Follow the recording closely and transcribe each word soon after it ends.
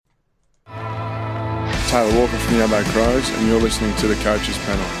Taylor Walker from the Adelaide Crows, and you're listening to the Coaches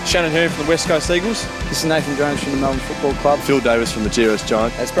Panel. Shannon Hurn from the West Coast Eagles. This is Nathan Jones from the Melbourne Football Club. Phil Davis from the GRS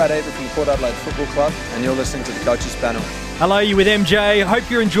Giants. It's Brad Avery from the Port Adelaide Football Club, and you're listening to the Coaches Panel. Hello, you with MJ. Hope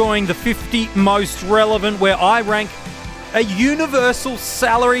you're enjoying the 50 most relevant, where I rank a universal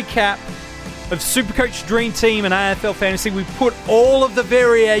salary cap of Supercoach Dream Team and AFL Fantasy. We put all of the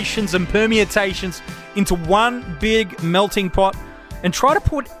variations and permutations into one big melting pot and try to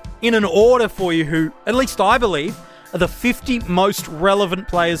put in an order for you who, at least I believe, are the 50 most relevant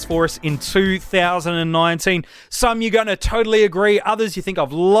players for us in 2019. Some you're going to totally agree, others you think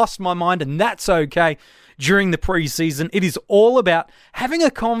I've lost my mind, and that's okay. During the preseason, it is all about having a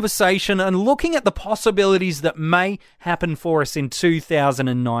conversation and looking at the possibilities that may happen for us in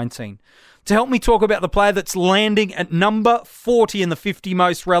 2019. To help me talk about the player that's landing at number 40 in the 50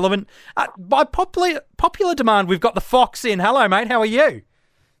 most relevant, by popular demand, we've got the Fox in. Hello, mate. How are you?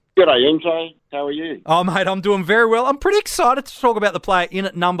 G'day, MJ. How are you? Oh, mate, I'm doing very well. I'm pretty excited to talk about the player in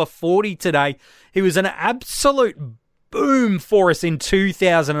at number 40 today. He was an absolute boom for us in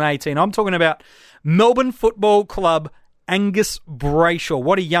 2018. I'm talking about Melbourne Football Club Angus Brayshaw.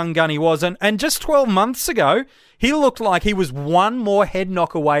 What a young gun he was. And just 12 months ago, he looked like he was one more head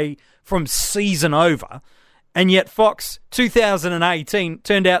knock away from season over. And yet Fox, 2018,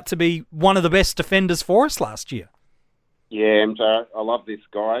 turned out to be one of the best defenders for us last year. Yeah, MJ, I love this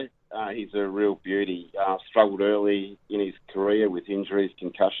guy. He's a real beauty. Struggled early in his career with injuries,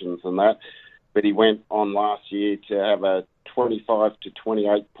 concussions and that. But he went on last year to have a 25 to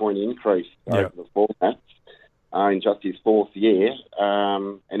 28 point increase over the formats in just his fourth year.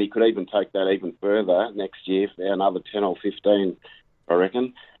 And he could even take that even further next year for another 10 or 15, I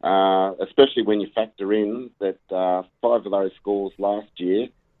reckon. Especially when you factor in that 5 of those scores last year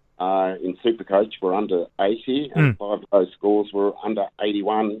in Supercoach were under 80 and 5 of those scores were under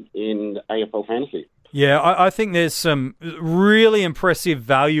 81 in AFL Fantasy. Yeah, I think there's some really impressive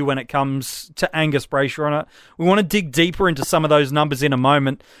value when it comes to Angus Brayshaw. And we want to dig deeper into some of those numbers in a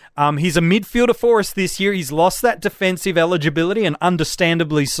moment. He's a midfielder for us this year. He's lost that defensive eligibility, and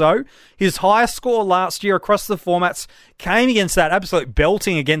understandably so. His highest score last year across the formats came against that absolute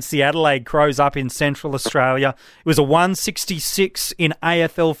belting against the Adelaide Crows up in Central Australia. It was a 166 in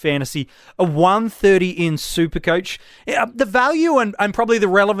AFL Fantasy, a 130 in Supercoach. The value and probably the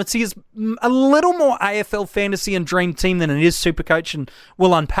relevancy is a little more AFL Fantasy and Dream Team than it is Supercoach, and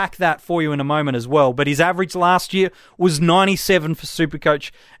we'll unpack that for you in a moment as well. But his average last year was 97 for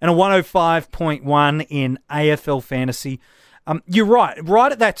Supercoach and a 105.1 in AFL Fantasy. You're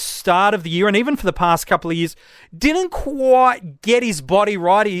right at that start of the year, and even for the past couple of years, didn't quite get his body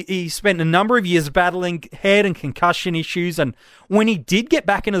right. He spent a number of years battling head and concussion issues, and when he did get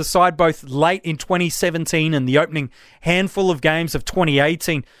back into the side, both late in 2017 and the opening handful of games of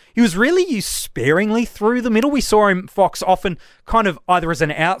 2018, he was really used sparingly through the middle. We saw him, Fox, often kind of either as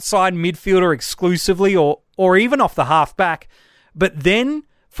an outside midfielder exclusively or even off the half-back. But then,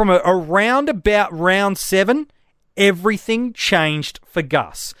 from around about round 7, everything changed for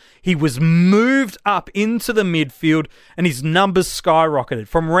Gus. He was moved up into the midfield and his numbers skyrocketed.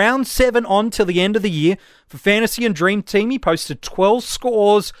 From round 7 on till the end of the year, for Fantasy and Dream Team, he posted 12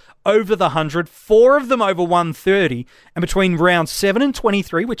 scores over the 100, 4 of them over 130. And between round 7 and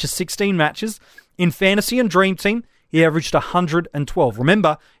 23, which is 16 matches, in Fantasy and Dream Team, he averaged 112.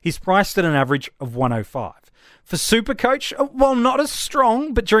 Remember, he's priced at an average of 105. For Supercoach, while not as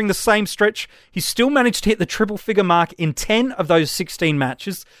strong, but during the same stretch, he still managed to hit the triple-figure mark in 10 of those 16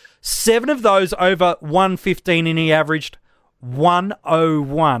 matches, 7 of those over 115, and he averaged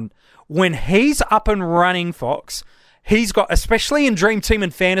 101. When he's up and running, Fox, he's got, especially in Dream Team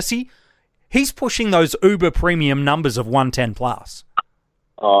and Fantasy, he's pushing those uber premium numbers of 110 plus.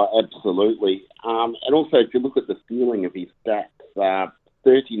 Oh, absolutely. And also, if you look at the ceiling of his stats,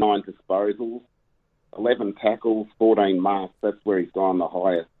 39 disposals, 11 tackles, 14 marks. That's where he's gone the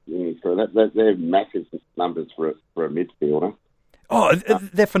highest. So they're massive numbers for a midfielder. Oh,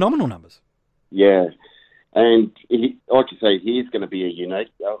 they're phenomenal numbers. Yeah. And like you say, he's going to be a unique.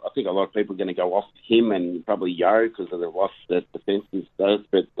 I think a lot of people are going to go off him and probably Yo because of the loss that defensive does.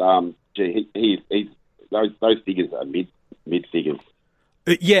 But he's those figures are mid figures.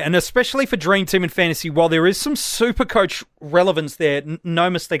 Yeah, and especially for Dream Team and Fantasy, while there is some Supercoach relevance there,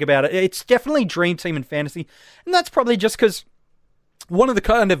 no mistake about it, it's definitely Dream Team and Fantasy. And that's probably just because one of the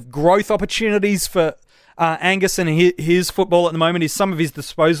kind of growth opportunities for Angus and his football at the moment is some of his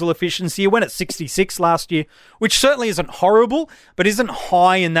disposal efficiency. He went at 66 last year, which certainly isn't horrible, but isn't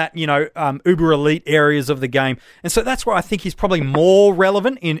high in that, uber elite areas of the game. And so that's why I think he's probably more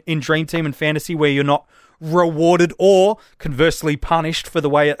relevant in Dream Team and Fantasy, where you're not rewarded or conversely punished for the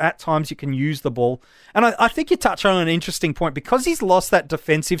way at times you can use the ball. And I think you touch on an interesting point. Because he's lost that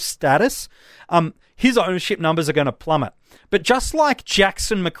defensive status, his ownership numbers are going to plummet. But just like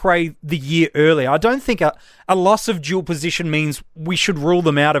Jackson Macrae the year earlier, I don't think a loss of dual position means we should rule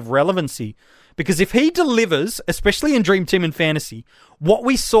them out of relevancy. Because if he delivers, especially in Dream Team and Fantasy, what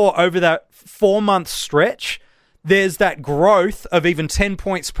we saw over that 4-month stretch, there's that growth of even 10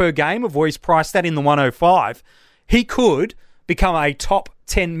 points per game of where he's priced at in the 105. He could become a top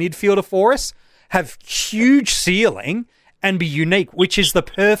 10 midfielder for us, have huge ceiling, and be unique, which is the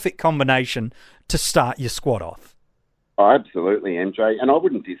perfect combination to start your squad off. Oh, absolutely, MJ. And I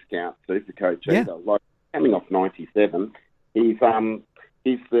wouldn't discount Supercoach either. Yeah. Like, coming off 97, he's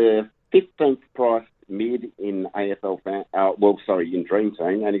the 15th priced mid in AFL, in Dream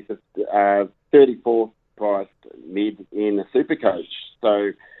Team, and he's the 34th priced mid in a Supercoach.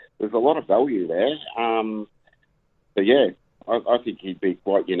 So there's a lot of value there. But yeah, I think he'd be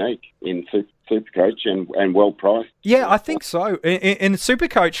quite unique in Supercoach and well priced. Yeah, I think so. In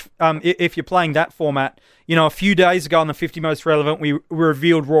Supercoach, if you're playing that format, a few days ago on the 50 Most Relevant, we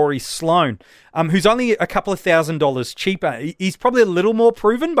revealed Rory Sloane, who's only a couple of $1,000s cheaper. He's probably a little more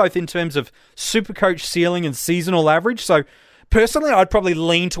proven, both in terms of Supercoach ceiling and seasonal average. So personally, I'd probably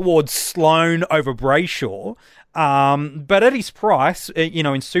lean towards Sloane over Brayshaw. But at his price, in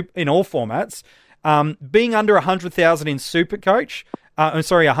all formats, being under 100,000 in Supercoach,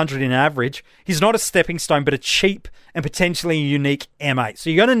 100 in average, he's not a stepping stone, but a cheap and potentially unique M8. So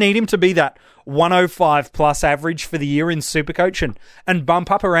you're going to need him to be that 105 plus average for the year in Supercoach and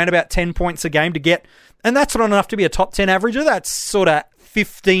bump up around about 10 points a game to get, and that's not enough to be a top 10 averager. That's sort of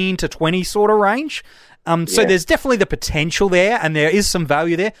 15 to 20 sort of range. So there's definitely the potential there, and there is some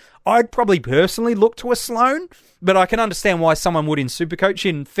value there. I'd probably personally look to a Sloane, but I can understand why someone would in Supercoach.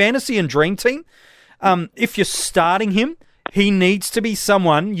 In Fantasy and Dream Team, if you're starting him, he needs to be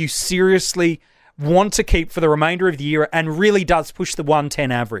someone you seriously want to keep for the remainder of the year and really does push the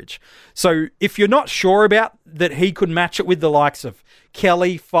 110 average. So if you're not sure about that he could match it with the likes of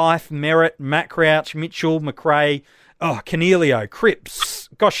Kelly, Fife, Merritt, Matt Crouch, Mitchell, Macrae, Cornelio, Cripps,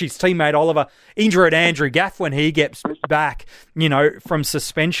 his teammate Oliver, injured Andrew Gaff when he gets back, from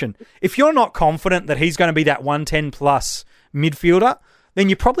suspension. If you're not confident that he's going to be that 110 plus midfielder, then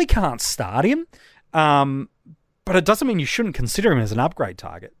you probably can't start him. But it doesn't mean you shouldn't consider him as an upgrade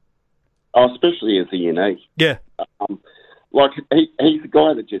target. Oh, especially as a unique. Yeah. He's a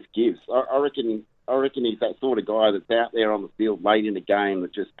guy that just gives. I reckon he's that sort of guy that's out there on the field late in the game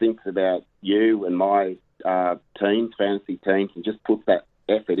that just thinks about you and my fantasy teams, and just puts that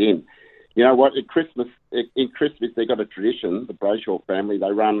effort in. You know what? In Christmas, they've got a tradition, the Brayshaw family,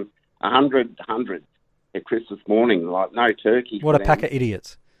 they run 100 hundreds at Christmas morning, like no turkey. What a pack of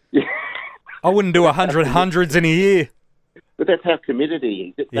idiots. Yeah. I wouldn't do 100 hundreds in a year. But that's how committed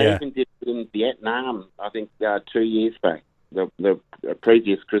he is. They even did it in Vietnam, I think, 2 years back, the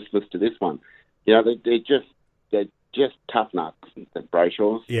previous Christmas to this one. They're just tough nuts, the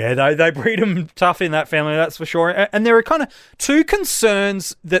Brayshaws. Yeah, they breed them tough in that family, that's for sure. And there are kind of two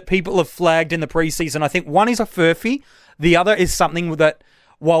concerns that people have flagged in the preseason. I think one is a furphy. The other is something that,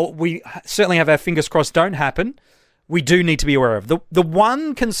 while we certainly have our fingers crossed don't happen, we do need to be aware of. The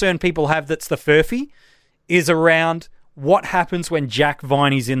one concern people have that's the furphy is around what happens when Jack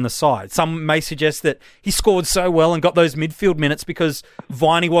Viney's in the side. Some may suggest that he scored so well and got those midfield minutes because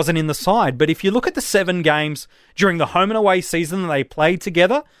Viney wasn't in the side. But if you look at the 7 games during the home and away season that they played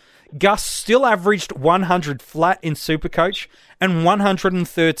together, Gus still averaged 100 flat in Supercoach and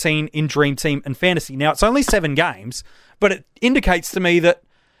 113 in Dream Team and Fantasy. Now, it's only 7 games, but it indicates to me that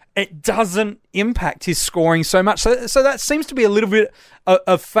it doesn't impact his scoring so much. So that seems to be a little bit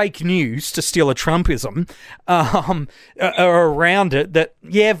of fake news, to steal a Trumpism, around it. That,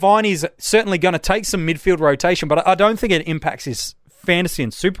 Viney's certainly going to take some midfield rotation, but I don't think it impacts his Fantasy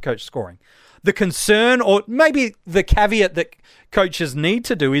and Supercoach scoring. The concern, or maybe the caveat that coaches need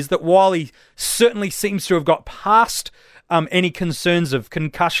to do, is that while he certainly seems to have got past any concerns of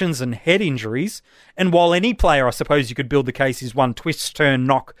concussions and head injuries, and while any player, I suppose you could build the case, is one twist, turn,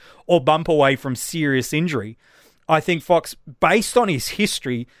 knock, or bump away from serious injury, I think Fox, based on his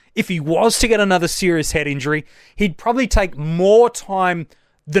history, if he was to get another serious head injury, he'd probably take more time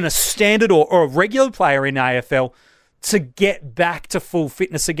than a standard or a regular player in AFL to get back to full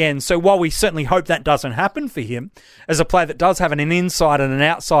fitness again. So while we certainly hope that doesn't happen for him, as a player that does have an inside and an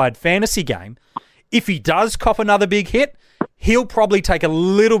outside fantasy game, if he does cop another big hit, he'll probably take a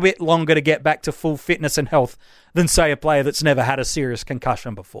little bit longer to get back to full fitness and health than, say, a player that's never had a serious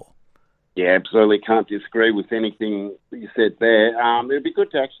concussion before. Yeah, absolutely. Can't disagree with anything that you said there. It'd be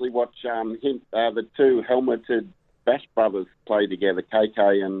good to actually watch the two helmeted Bash brothers play together,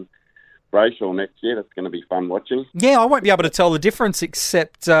 KK and Brayshaw, next year. That's going to be fun watching. Yeah, I won't be able to tell the difference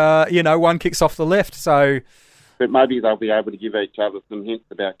except, one kicks off the left. So, but maybe they'll be able to give each other some hints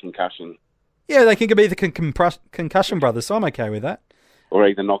about concussion. Yeah, they can be the concussion brothers, so I'm okay with that. Or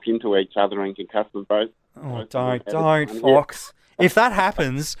either knock into each other and concuss them both. Oh, don't, Fox. If that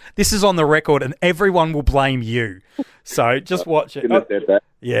happens, this is on the record and everyone will blame you. So just watch it. Shouldn't have said that.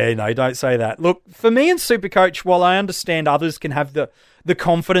 Yeah, no, don't say that. Look, for me and Supercoach, while I understand others can have the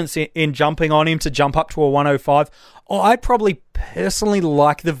confidence in jumping on him to jump up to a 105, I probably personally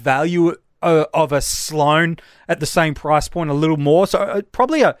like the value of a Sloan at the same price point a little more. So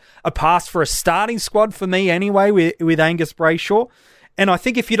probably a pass for a starting squad for me anyway with Angus Brayshaw. And I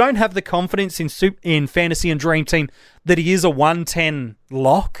think if you don't have the confidence in Fantasy and Dream Team that he is a 110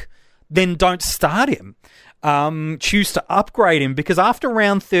 lock, then don't start him. Choose to upgrade him, because after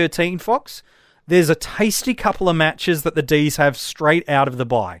round 13, Fox, there's a tasty couple of matches that the Ds have straight out of the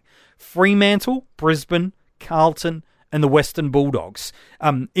bye. Fremantle, Brisbane, Carlton, and the Western Bulldogs.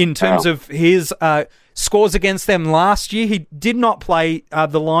 In terms of his scores against them last year, he did not play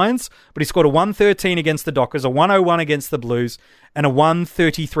the Lions, but he scored a 113 against the Dockers, a 101 against the Blues, and a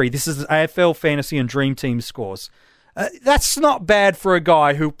 133. This is AFL Fantasy and Dream Team scores. That's not bad for a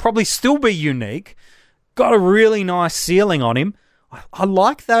guy who'll probably still be unique. Got a really nice ceiling on him. I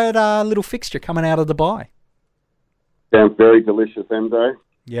like that little fixture coming out of the bye. Sounds very delicious, Enzo.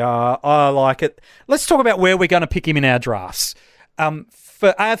 Yeah, I like it. Let's talk about where we're going to pick him in our drafts.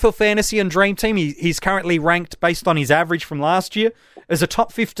 For AFL Fantasy and Dream Team, he's currently ranked based on his average from last year as a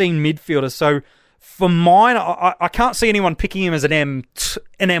top 15 midfielder. So for mine, I can't see anyone picking him as an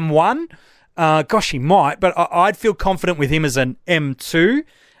M1. Gosh, he might, but I'd feel confident with him as an M2.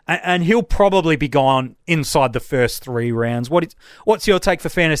 And he'll probably be gone inside the first 3 rounds. What's your take for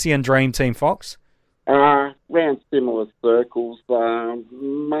Fantasy and Dream Team, Fox? Round similar circles,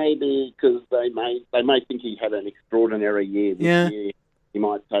 maybe because they may think he had an extraordinary year this year. He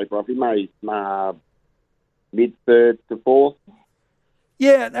might taper off. He may mid-third to fourth.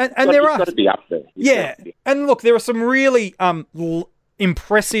 Yeah, and there are... He's got to be up there. And look, there are some really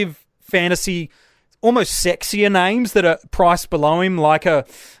impressive fantasy, almost sexier names that are priced below him, like a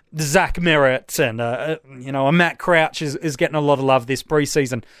Zach Merritt and a Matt Crouch is getting a lot of love this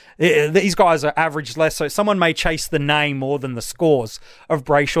preseason. These guys are averaged less, so someone may chase the name more than the scores of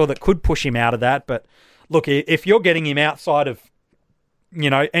Brayshaw that could push him out of that. But look, if you're getting him outside of,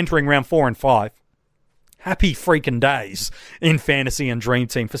 entering round 4 and 5, happy freaking days in Fantasy and Dream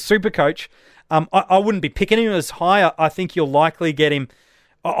Team. For Supercoach, I wouldn't be picking him as high. I think you'll likely get him.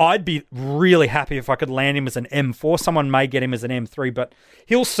 I'd be really happy if I could land him as an M4. Someone may get him as an M3, but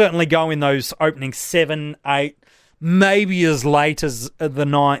he'll certainly go in those opening 7, 8, maybe as late as the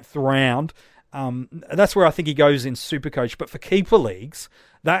 9th round. That's where I think he goes in Supercoach. But for keeper leagues,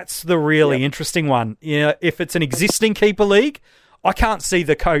 that's the really interesting one. If it's an existing keeper league, I can't see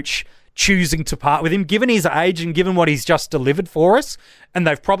the coach choosing to part with him, given his age and given what he's just delivered for us, and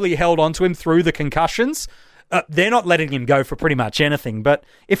they've probably held on to him through the concussions. They're not letting him go for pretty much anything. But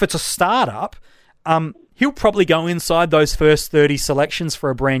if it's a startup, he'll probably go inside those first 30 selections for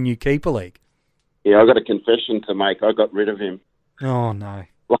a brand new keeper league. Yeah, I've got a confession to make. I got rid of him. Oh, no.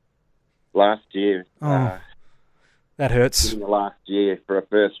 Last year. That hurts. In the last year for a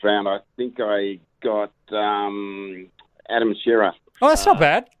first round, I think I got Adam Shearer. Oh, that's not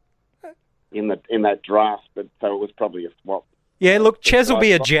bad. In that draft, but so it was probably a swap. Yeah, look, Ches will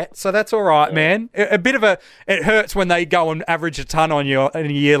be a Jet, so that's all right, man. It hurts when they go and average a ton on you in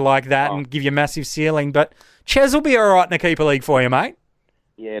a year like that and give you a massive ceiling, but Ches will be all right in a keeper league for you, mate.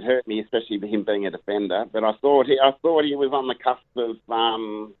 Yeah, it hurt me, especially with him being a defender, but I thought he was on the cusp of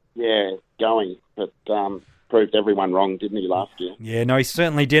going, but proved everyone wrong, didn't he, last year? Yeah, no, he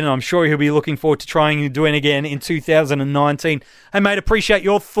certainly did, and I'm sure he'll be looking forward to trying and doing again in 2019. Hey, mate, appreciate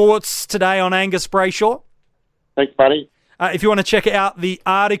your thoughts today on Angus Brayshaw. Thanks, buddy. If you want to check out the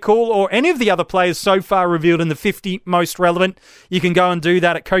article or any of the other players so far revealed in the 50 most relevant, you can go and do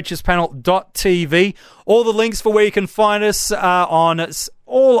that at coachespanel.tv. All the links for where you can find us on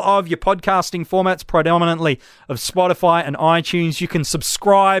all of your podcasting formats, predominantly of Spotify and iTunes. You can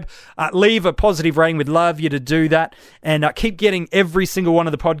subscribe, leave a positive rating. We'd love you to do that. And keep getting every single one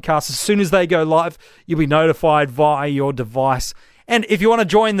of the podcasts. As soon as they go live, you'll be notified via your device. And if you want to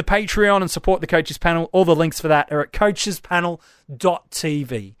join the Patreon and support the Coaches Panel, all the links for that are at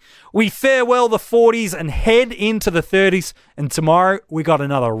coachespanel.tv. We farewell the 40s and head into the 30s, and tomorrow we got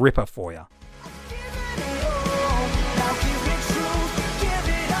another ripper for you.